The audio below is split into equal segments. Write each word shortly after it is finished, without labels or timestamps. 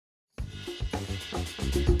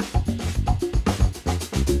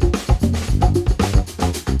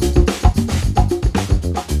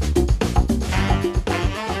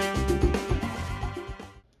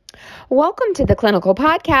Welcome to the Clinical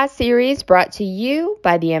Podcast Series brought to you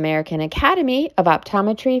by the American Academy of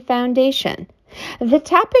Optometry Foundation. The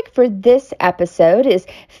topic for this episode is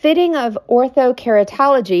Fitting of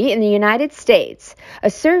Orthokeratology in the United States,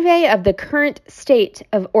 a survey of the current state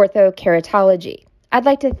of orthokeratology. I'd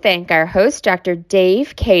like to thank our host, Dr.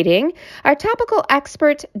 Dave Kading, our topical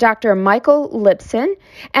expert, Dr. Michael Lipson,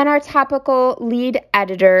 and our topical lead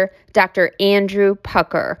editor, Dr. Andrew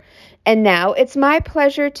Pucker. And now it's my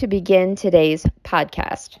pleasure to begin today's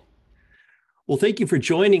podcast. Well, thank you for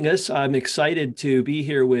joining us. I'm excited to be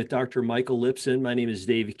here with Dr. Michael Lipson. My name is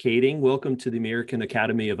Dave Kading. Welcome to the American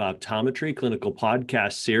Academy of Optometry Clinical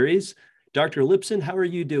Podcast Series. Dr. Lipson, how are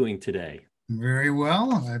you doing today? Very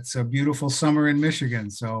well. It's a beautiful summer in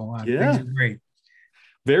Michigan, so things are great.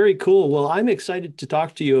 Very cool. Well, I'm excited to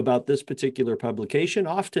talk to you about this particular publication.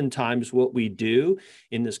 Oftentimes what we do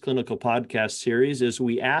in this clinical podcast series is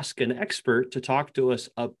we ask an expert to talk to us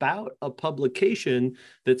about a publication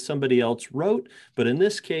that somebody else wrote. But in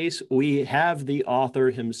this case, we have the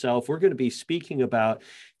author himself. We're going to be speaking about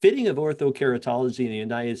Fitting of Orthokeratology in the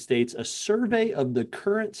United States, a survey of the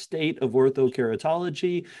current state of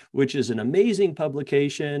orthokeratology, which is an amazing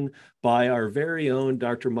publication by our very own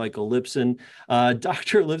Dr. Michael Lipson.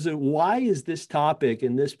 Dr. Lipson, why is this topic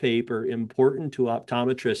in this paper important to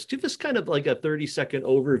optometrists? Give us kind of like a 30-second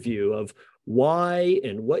overview of why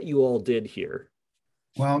and what you all did here.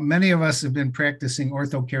 Well, many of us have been practicing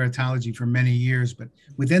orthokeratology for many years, but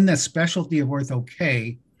within the specialty of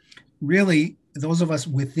ortho-K, really, those of us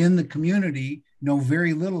within the community know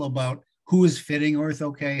very little about who is fitting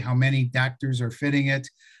ortho-K, how many doctors are fitting it,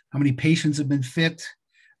 how many patients have been fit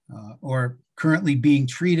or currently being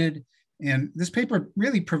treated. And this paper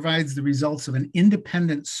really provides the results of an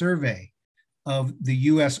independent survey of the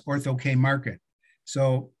US ortho-K market.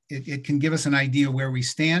 So it can give us an idea where we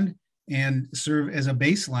stand and serve as a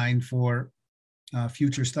baseline for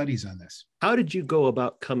future studies on this. How did you go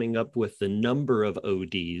about coming up with the number of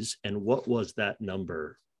ODs, and what was that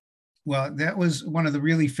number? Well, that was one of the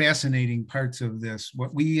really fascinating parts of this.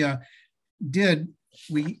 What we did,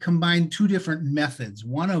 we combined two different methods,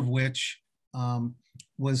 one of which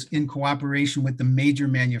was in cooperation with the major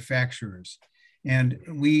manufacturers. And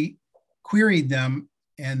we queried them,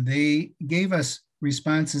 and they gave us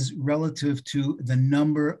responses relative to the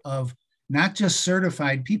number of not just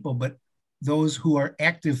certified people, but those who are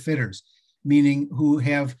active fitters, meaning who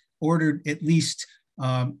have ordered at least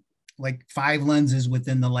like 5 lenses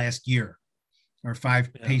within the last year, or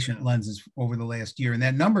 5 patient lenses over the last year. And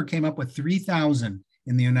that number came up with 3,000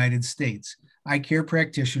 in the United States, eye care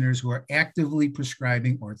practitioners who are actively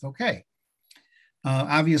prescribing ortho-K.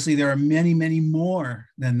 Obviously, there are many, many more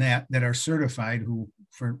than that that are certified who,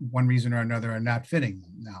 for one reason or another, are not fitting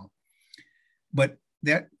them now. But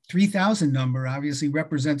that 3,000 number obviously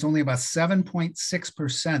represents only about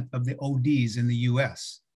 7.6% of the ODs in the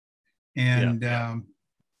US. And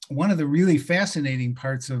one of the really fascinating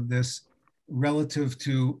parts of this relative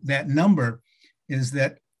to that number is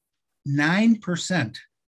that 9%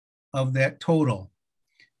 of that total,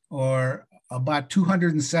 or about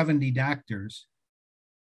 270 doctors,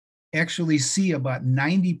 actually see about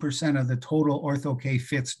 90% of the total ortho-K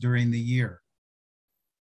fits during the year.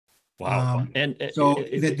 Wow. And so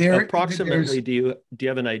approximately, do you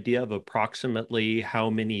have an idea of approximately how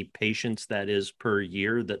many patients that is per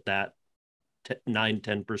year that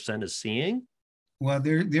 9-10% is seeing? Well,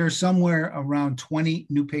 they're somewhere around 20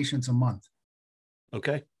 new patients a month.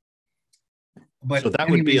 Okay. But so that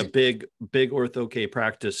would be a big ortho-K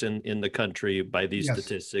practice in the country by these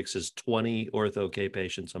statistics, is 20 ortho-K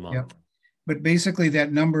patients a month. Yep. But basically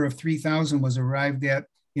that number of 3,000 was arrived at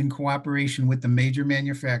in cooperation with the major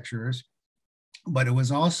manufacturers. But it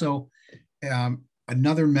was also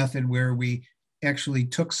another method where we actually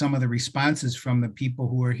took some of the responses from the people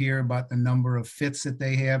who are here about the number of fits that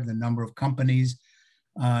they have, the number of companies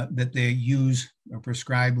that they use or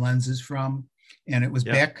prescribe lenses from. And it was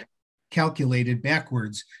calculated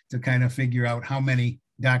backwards to kind of figure out how many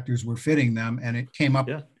doctors were fitting them. And it came up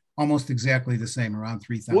almost exactly the same, around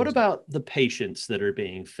 3,000. What about the patients that are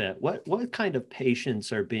being fit? What kind of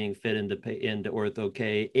patients are being fit into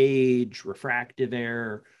ortho-K? Age, refractive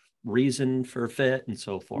error, reason for fit, and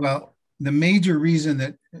so forth? Well, the major reason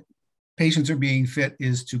that patients are being fit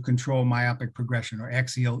is to control myopic progression or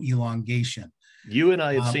axial elongation. You and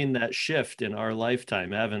I have seen that shift in our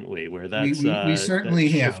lifetime, haven't we? Where that's we certainly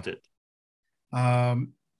have.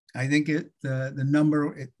 I think the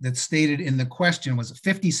number that's stated in the question was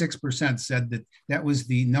 56% said that that was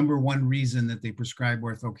the number one reason that they prescribe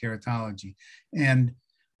orthokeratology. And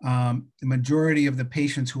the majority of the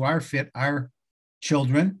patients who are fit are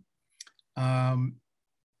children.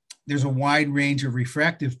 There's a wide range of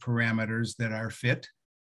refractive parameters that are fit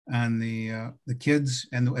on the kids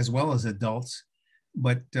and as well as adults.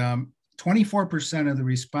 But 24% of the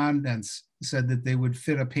respondents said that they would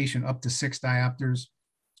fit a patient up to 6 diopters.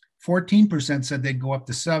 14% said they'd go up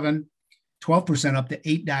to 7, 12% up to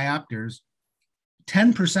 8 diopters.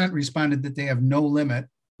 10% responded that they have no limit.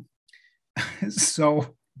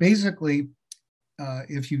 So basically,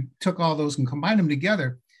 if you took all those and combined them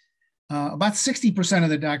together, about 60% of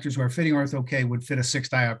the doctors who are fitting Ortho-K would fit a 6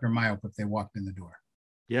 diopter myope if they walked in the door.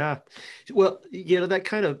 Yeah. Well, that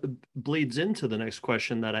kind of bleeds into the next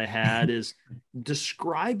question that I had is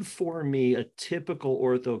describe for me a typical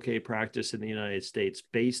Ortho-K practice in the United States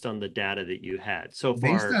based on the data that you had so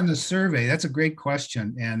far. Based on the survey, that's a great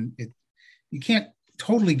question. And you can't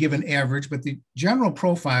totally give an average, but the general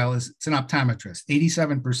profile is it's an optometrist.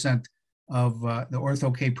 87% of the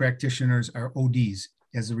Ortho-K practitioners are ODs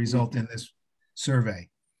as a result in this survey.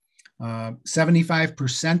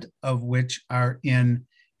 75% of which are in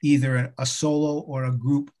either a solo or a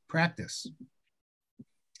group practice.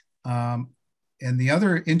 And the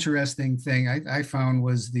other interesting thing I found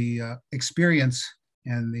was the experience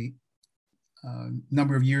and the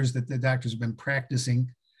number of years that the doctors have been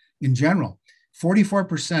practicing in general.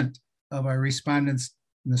 44% of our respondents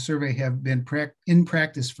in the survey have been in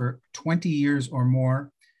practice for 20 years or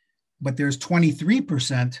more, but there's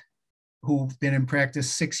 23% who've been in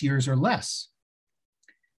practice 6 years or less.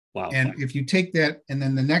 Wow. And if you take that, and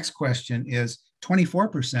then the next question is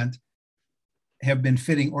 24% have been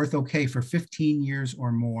fitting Ortho-K for 15 years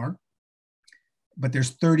or more, but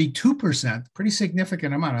there's 32%, pretty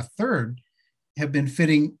significant amount, a third, have been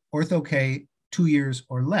fitting Ortho-K 2 years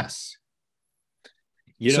or less.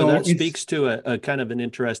 That speaks to a kind of an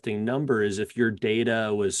interesting number is if your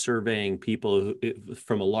data was surveying people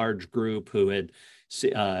from a large group who had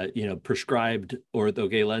prescribed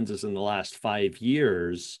Ortho-K lenses in the last 5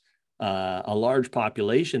 years, a large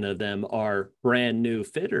population of them are brand new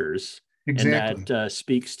fitters. Exactly. And that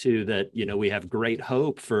speaks to that, we have great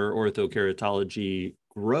hope for orthokeratology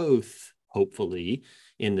growth, hopefully,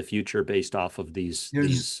 in the future based off of this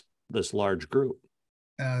large group.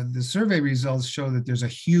 The survey results show that there's a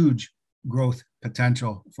huge growth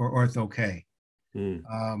potential for Ortho-K.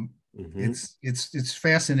 It's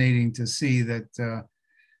fascinating to see that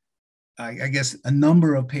I guess a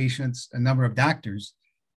number of patients, a number of doctors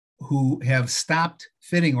who have stopped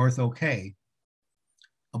fitting Ortho-K,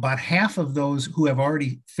 about half of those who have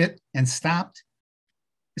already fit and stopped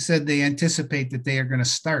said they anticipate that they are going to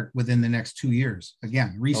start within the next 2 years.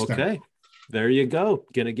 Again, restart. Okay. There you go.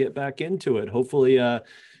 Going to get back into it. Hopefully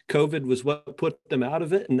COVID was what put them out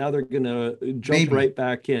of it, and now they're going to jump right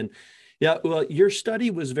back in. Yeah, well, your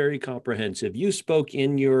study was very comprehensive. You spoke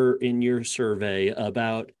in your survey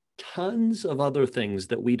about tons of other things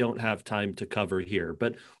that we don't have time to cover here.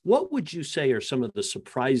 But what would you say are some of the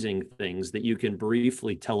surprising things that you can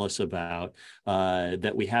briefly tell us about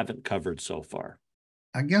that we haven't covered so far?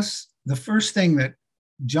 I guess the first thing that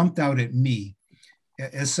jumped out at me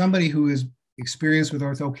as somebody who is experienced with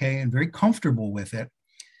Ortho-K and very comfortable with it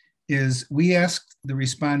is we asked the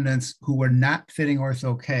respondents who were not fitting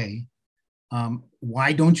Ortho-K,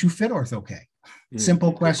 why don't you fit Ortho-K?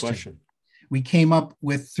 Simple question. We came up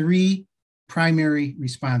with 3 primary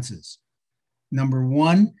responses. Number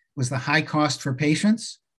 1 was the high cost for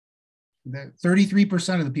patients.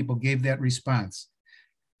 33% of the people gave that response.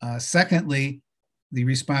 Secondly, the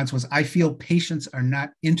response was, I feel patients are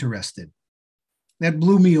not interested. That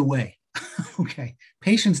blew me away. Okay,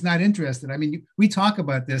 patients not interested. I mean, we talk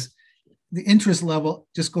about this, the interest level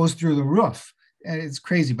just goes through the roof. It's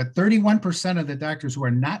crazy, but 31% of the doctors who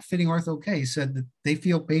are not fitting Ortho-K said that they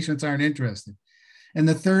feel patients aren't interested. And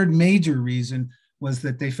the third major reason was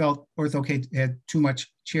that they felt Ortho-K had too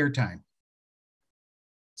much chair time.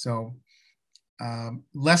 So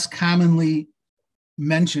less commonly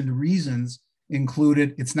mentioned reasons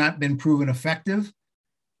included it's not been proven effective,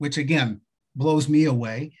 which again, blows me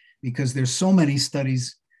away because there's so many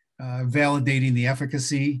studies validating the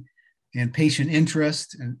efficacy and patient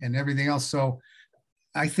interest and everything else. So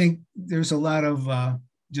I think there's a lot of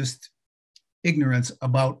just ignorance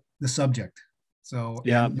about the subject. So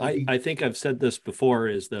yeah, I think I've said this before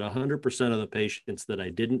is that 100% of the patients that I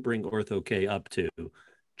didn't bring Ortho-K up to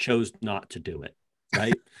chose not to do it.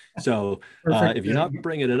 Right. So if you're not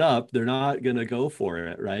bringing it up, they're not going to go for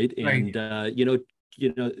it. Right. And,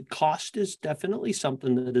 cost is definitely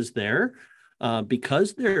something that is there.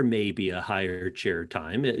 Because there may be a higher chair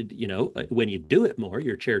time, when you do it more,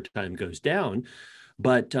 your chair time goes down.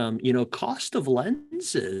 But cost of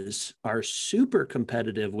lenses are super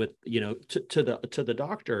competitive with, to the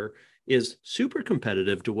doctor is super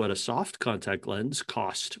competitive to what a soft contact lens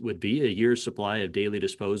cost would be, a year's supply of daily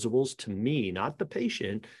disposables to me, not the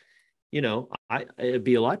patient. It'd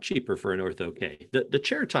be a lot cheaper for an Ortho-K. The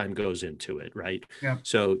chair time goes into it, right? Yeah.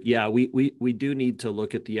 So yeah, we do need to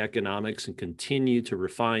look at the economics and continue to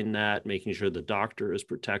refine that, making sure the doctor is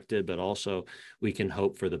protected, but also we can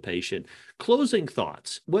hope for the patient. Closing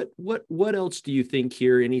thoughts. What else do you think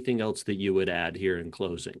here? Anything else that you would add here in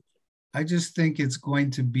closing? I just think it's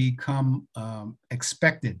going to become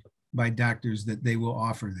expected by doctors that they will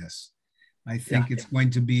offer this. I think it's going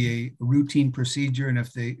to be a routine procedure, and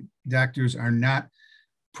if the doctors are not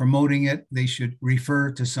promoting it, they should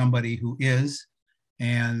refer to somebody who is.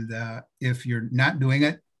 And if you're not doing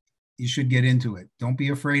it, you should get into it. Don't be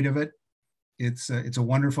afraid of it. It's a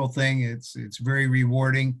wonderful thing. It's very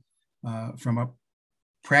rewarding from a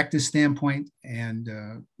practice standpoint, and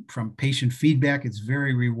from patient feedback, it's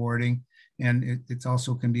very rewarding, and it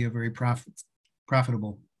also can be a very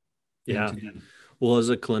profitable thing to do. Well, as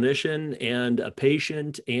a clinician and a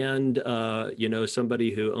patient and,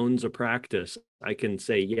 somebody who owns a practice, I can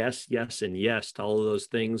say yes, yes, and yes to all of those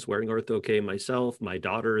things. Wearing Ortho-K myself, my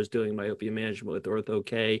daughter is doing myopia management with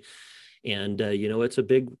Ortho-K. And, it's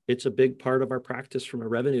a big part of our practice from a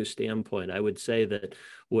revenue standpoint. I would say that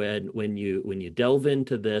when you delve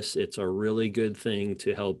into this, it's a really good thing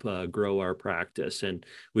to help grow our practice. And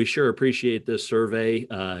we sure appreciate this survey.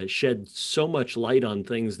 Shed so much light on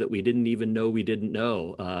things that we didn't even know we didn't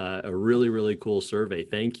know. A really, really cool survey.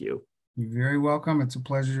 Thank you. You're very welcome. It's a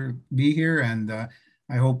pleasure to be here. And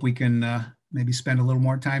I hope we can maybe spend a little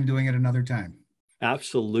more time doing it another time.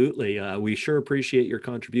 Absolutely. We sure appreciate your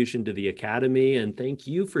contribution to the Academy, and thank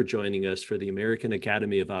you for joining us for the American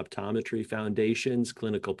Academy of Optometry Foundation's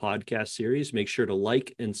clinical podcast series. Make sure to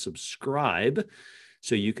like and subscribe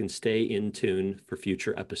so you can stay in tune for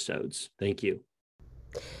future episodes. Thank you.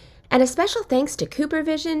 And a special thanks to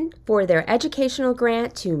CooperVision for their educational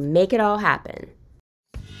grant to make it all happen.